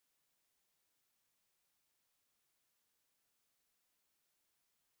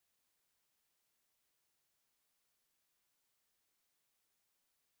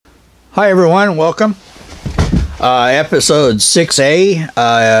Hi everyone, welcome. Episode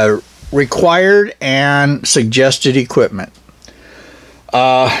 6A, required and suggested equipment.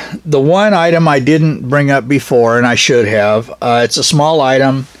 The one item I didn't bring up before, and I should have, it's a small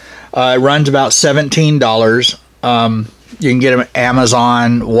item. It runs about $17. You can get them at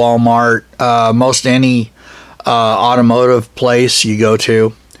Amazon, Walmart, most any automotive place you go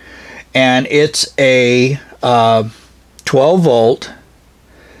to. And it's a 12-volt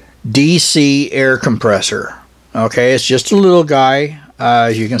DC air compressor. Okay, it's just a little guy,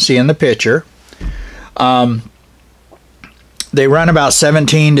 as you can see in the picture. They run about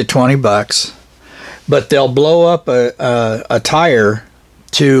 17 to 20 bucks, but they'll blow up a tire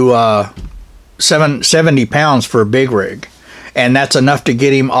to 70 pounds for a big rig, and that's enough to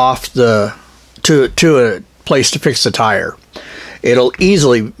get him off to a place to fix the tire. It'll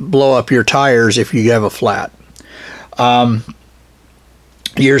easily blow up your tires if you have a flat.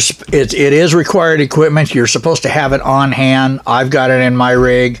 It is required equipment. You're supposed to have it on hand. I've got it in my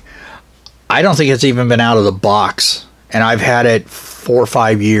rig. I don't think it's even been out of the box, and I've had it 4 or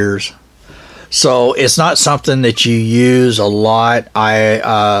 5 years. So it's not something that you use a lot.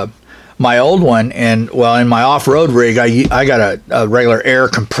 My old one, in my off-road rig, I got a regular air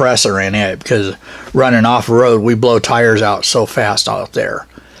compressor in it because running off-road, we blow tires out so fast out there.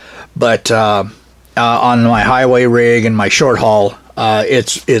 But on my highway rig and my short haul,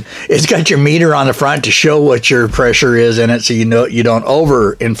 it's got your meter on the front to show what your pressure is in it, so you know you don't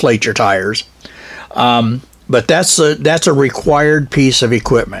overinflate your tires. But that's a required piece of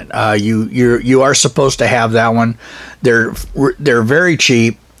equipment. You are supposed to have that one. They're very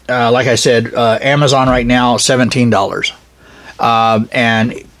cheap. Like I said, Amazon right now, $17.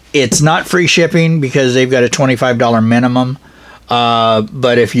 And it's not free shipping because they've got a $25 minimum.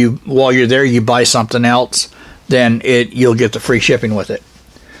 But if while you're there, you buy something else, then you'll get the free shipping with it.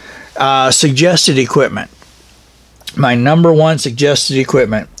 Suggested equipment. My number one suggested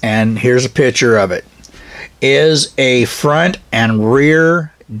equipment, and here's a picture of it, is a front and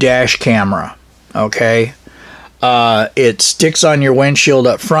rear dash camera. Okay. It sticks on your windshield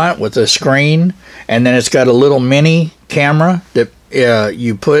up front with a screen, and then it's got a little mini camera that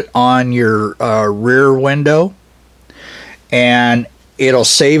you put on your rear window, and it'll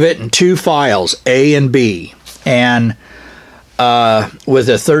save it in 2 files, A and B. And with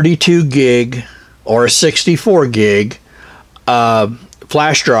a 32 gig or a 64 gig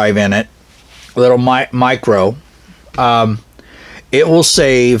flash drive in it, little micro, it will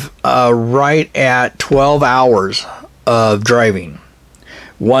save right at 12 hours of driving.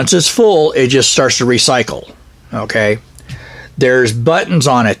 Once it's full, it just starts to recycle. Okay, there's buttons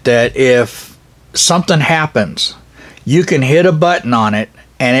on it that if something happens, you can hit a button on it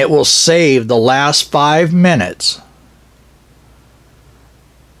and it will save the last 5 minutes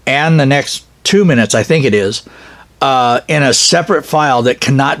and the next 2 minutes, I think it is, in a separate file that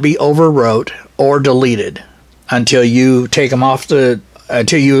cannot be overwrote or deleted until you take them off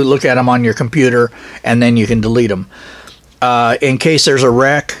until you look at them on your computer, and then you can delete them. In case there's a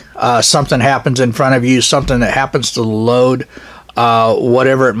wreck, something happens in front of you, something that happens to the load,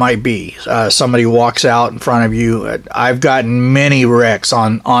 whatever it might be. Somebody walks out in front of you. I've gotten many wrecks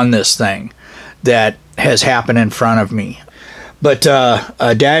on this thing that has happened in front of me. But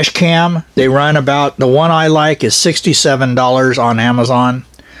a dash cam, they run about, the one I like is $67 on Amazon.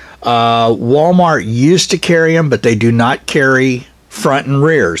 Walmart used to carry them, but they do not carry front and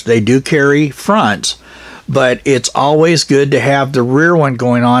rears. They do carry fronts, but it's always good to have the rear one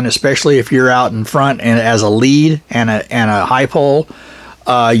going on, especially if you're out in front and as a lead and a high pole.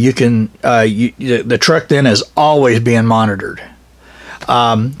 The truck then is always being monitored.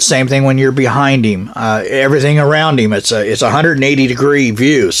 Same thing when you're behind him. Everything around him, it's a 180-degree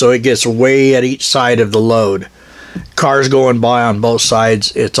view, so it gets way at each side of the load. Cars going by on both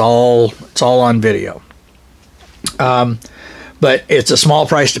sides. It's all on video. But it's a small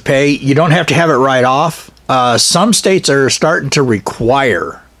price to pay. You don't have to have it right off. Some states are starting to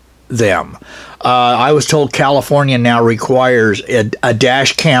require them. I was told California now requires a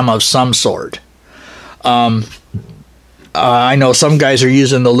dash cam of some sort. I know some guys are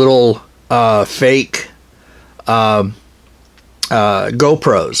using the little fake GoPros,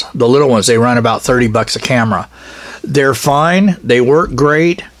 the little ones. They run about 30 bucks a camera. They're fine, they work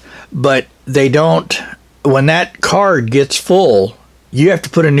great, but they don't, when that card gets full, you have to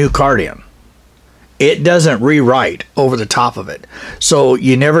put a new card in. It doesn't rewrite over the top of it, so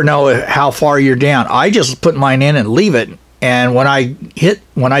you never know how far you're down. I just put mine in and leave it, and when I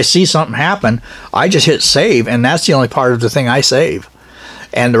see something happen, I just hit save, and that's the only part of the thing I save,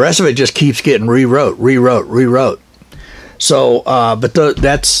 and the rest of it just keeps getting rewrote. So, but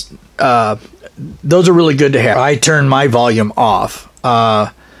that's those are really good to have. I turn my volume off,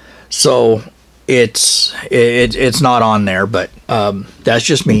 so it's not on there, but that's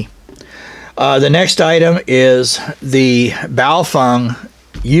just me. The next item is the Baofeng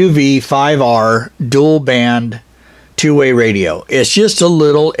UV5R dual band two-way radio. It's just a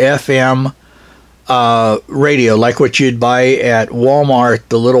little FM radio, like what you'd buy at Walmart,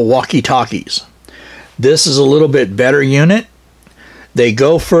 the little walkie-talkies. This is a little bit better unit. They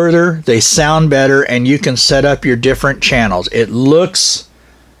go further, they sound better, and you can set up your different channels. It looks,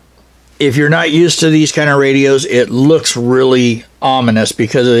 if you're not used to these kind of radios, it looks really ominous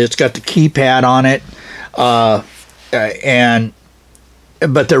because it's got the keypad on it,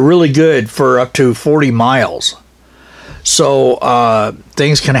 but they're really good for up to 40 miles. So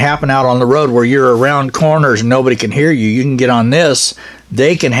things can happen out on the road where you're around corners and nobody can hear you. You can get on this,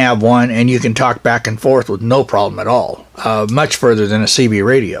 they can have one, and you can talk back and forth with no problem at all, much further than a CB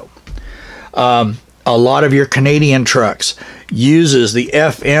radio. A lot of your Canadian trucks uses the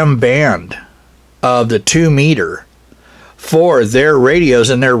FM band of the 2-meter for their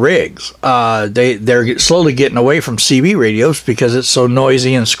radios and their rigs. They're slowly getting away from CB radios because it's so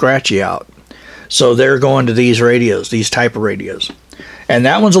noisy and scratchy out. So they're going to these radios, these type of radios. And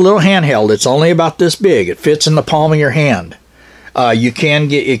that one's a little handheld. It's only about this big. It fits in the palm of your hand. You can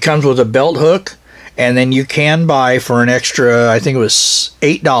get, it comes with a belt hook, and then you can buy for an extra, I think it was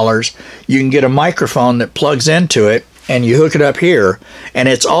 $8, you can get a microphone that plugs into it, and you hook it up here, and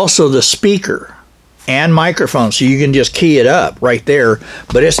it's also the speaker and microphone, so you can just key it up right there,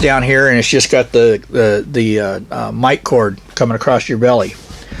 but it's down here, and it's just got the mic cord coming across your belly.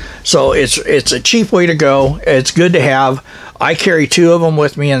 So it's a cheap way to go. It's good to have. I carry 2 of them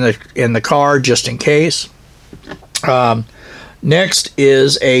with me in the car just in case. Next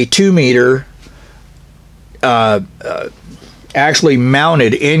is a 2-meter actually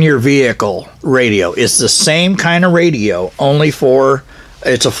mounted in your vehicle radio. It's the same kind of radio, only for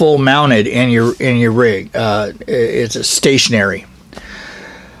it's a full mounted in your rig. It's a stationary.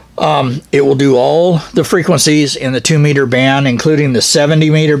 It will do all the frequencies in the 2-meter band, including the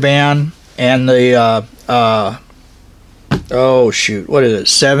 70-meter band and the oh shoot, what is it?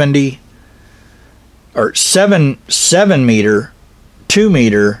 70 or 7-meter,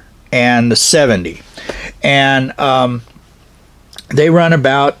 2-meter, and the 70. And they run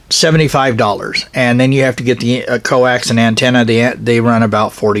about $75, and then you have to get the coax and antenna. They run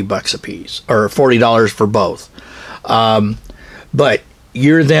about $40 a piece, or $40 for both. But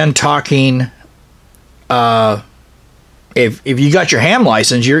you're then talking, if you got your ham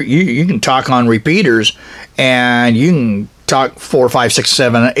license, you can talk on repeaters, and you can talk 4, 5, 6,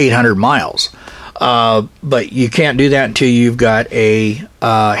 7, 800 miles. But you can't do that until you've got a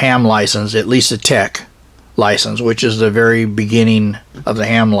ham license, at least a tech license, which is the very beginning of the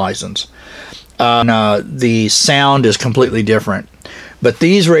ham license. The sound is completely different. But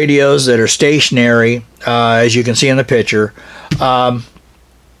these radios that are stationary, as you can see in the picture,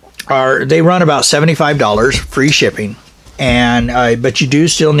 they run about $75, free shipping, and but you do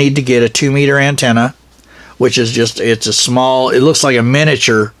still need to get a 2-meter antenna, which is just, it's a small, it looks like a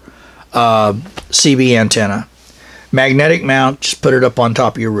miniature CB antenna. Magnetic mount, just put it up on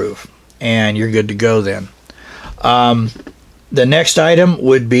top of your roof, and you're good to go then. The next item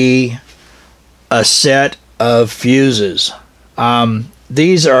would be a set of fuses.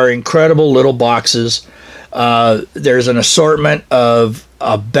 These are incredible little boxes. There's an assortment of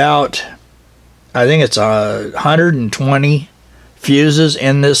about, I think it's 120 fuses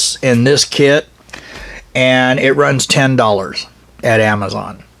in this kit, and it runs $10 at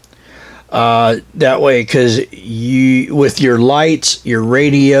Amazon. That way, because with your lights, your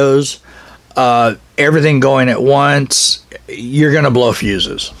radios, everything going at once, you're gonna blow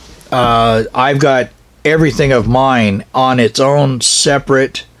fuses. I've got everything of mine on its own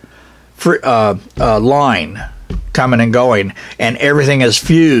separate line coming and going, and everything is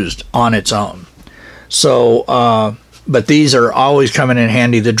fused on its own. So but these are always coming in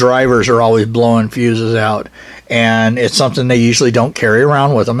handy. The drivers are always blowing fuses out, and it's something they usually don't carry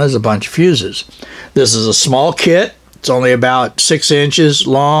around with them, as a bunch of fuses. This is a small kit. It's only about 6 inches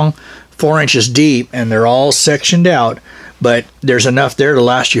long, 4 inches deep, and they're all sectioned out, but there's enough there to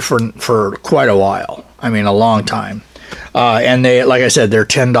last you for quite a while. I mean, a long time. And they, like I said, they're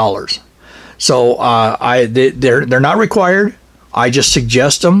 $10. So they're not required. I just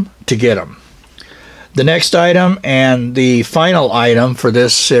suggest them to get them. The next item, and the final item for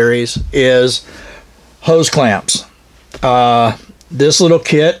this series, is hose clamps. This little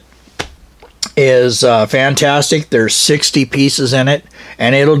kit is fantastic. There's 60 pieces in it,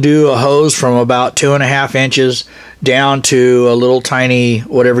 and it'll do a hose from about 2.5 inches down to a little tiny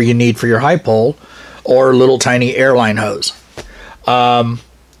whatever you need for your high pole, or a little tiny airline hose.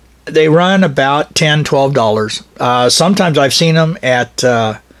 They run about $10, $12. Sometimes I've seen them at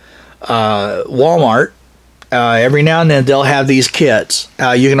Walmart. Every now and then they'll have these kits.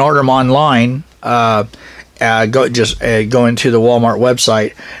 You can order them online. Go into the Walmart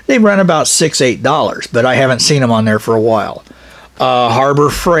website. They run about $6, $8, but I haven't seen them on there for a while. Harbor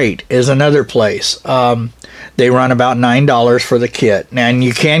Freight is another place. They run about $9 for the kit. And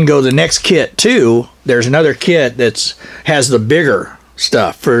you can go the next kit too. There's another kit that has the bigger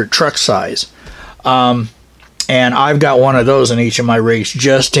stuff for truck size. And I've got one of those in each of my rigs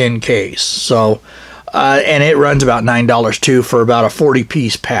just in case. So, and it runs about $9 too for about a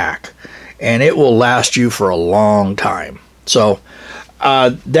 40-piece pack. And it will last you for a long time. So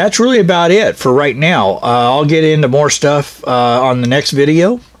that's really about it for right now. I'll get into more stuff on the next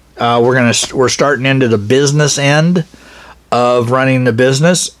video. We're starting into the business end of running the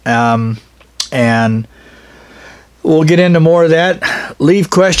business, and we'll get into more of that. Leave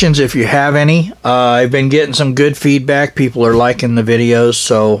questions if you have any. I've been getting some good feedback. People are liking the videos,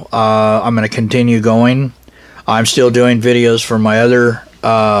 so I'm going to continue going. I'm still doing videos for my other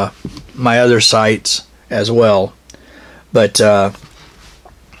sites as well, but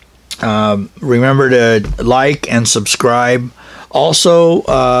remember to like and subscribe.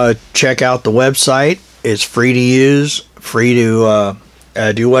 Also, check out the website. It's free to use, free to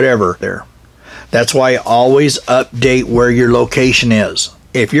do whatever there. That's why I always update where your location is.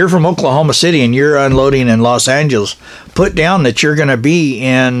 If you're from Oklahoma City and you're unloading in Los Angeles, put down that you're going to be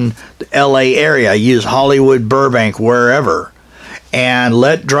in the LA area. Use Hollywood, Burbank, wherever. And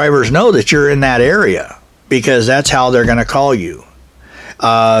let drivers know that you're in that area, because that's how they're going to call you.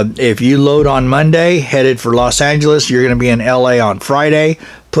 If you load on Monday, headed for Los Angeles, you're going to be in LA on Friday.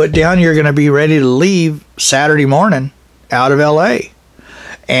 Put down you're going to be ready to leave Saturday morning out of LA.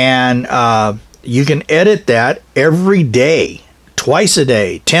 And you can edit that every day, twice a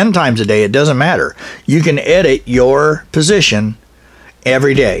day, 10 times a day. It doesn't matter. You can edit your position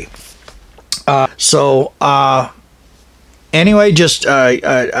every day. Anyway, just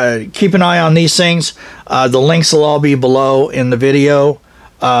keep an eye on these things. The links will all be below in the video.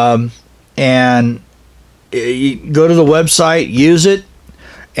 And you go to the website, use it.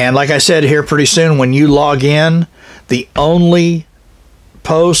 And like I said, here pretty soon, when you log in, the only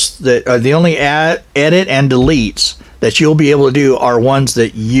posts that are the only edit and deletes that you'll be able to do are ones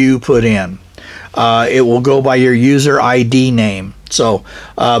that you put in. It will go by your user ID name. So,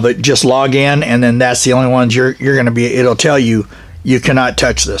 but just log in, and then that's the only ones you're going to be. It'll tell you you cannot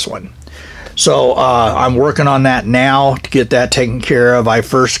touch this one. So I'm working on that now to get that taken care of. I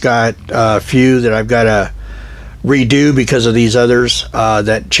first got a few that I've got to redo because of these others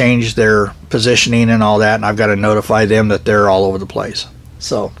that changed their positioning and all that, and I've got to notify them that they're all over the place.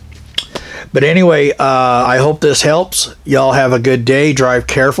 So, but anyway, I hope this helps. Y'all have a good day. Drive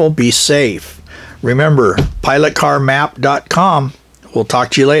careful. Be safe. Remember, pilotcarmap.com. We'll talk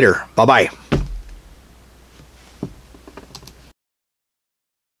to you later. Bye-bye.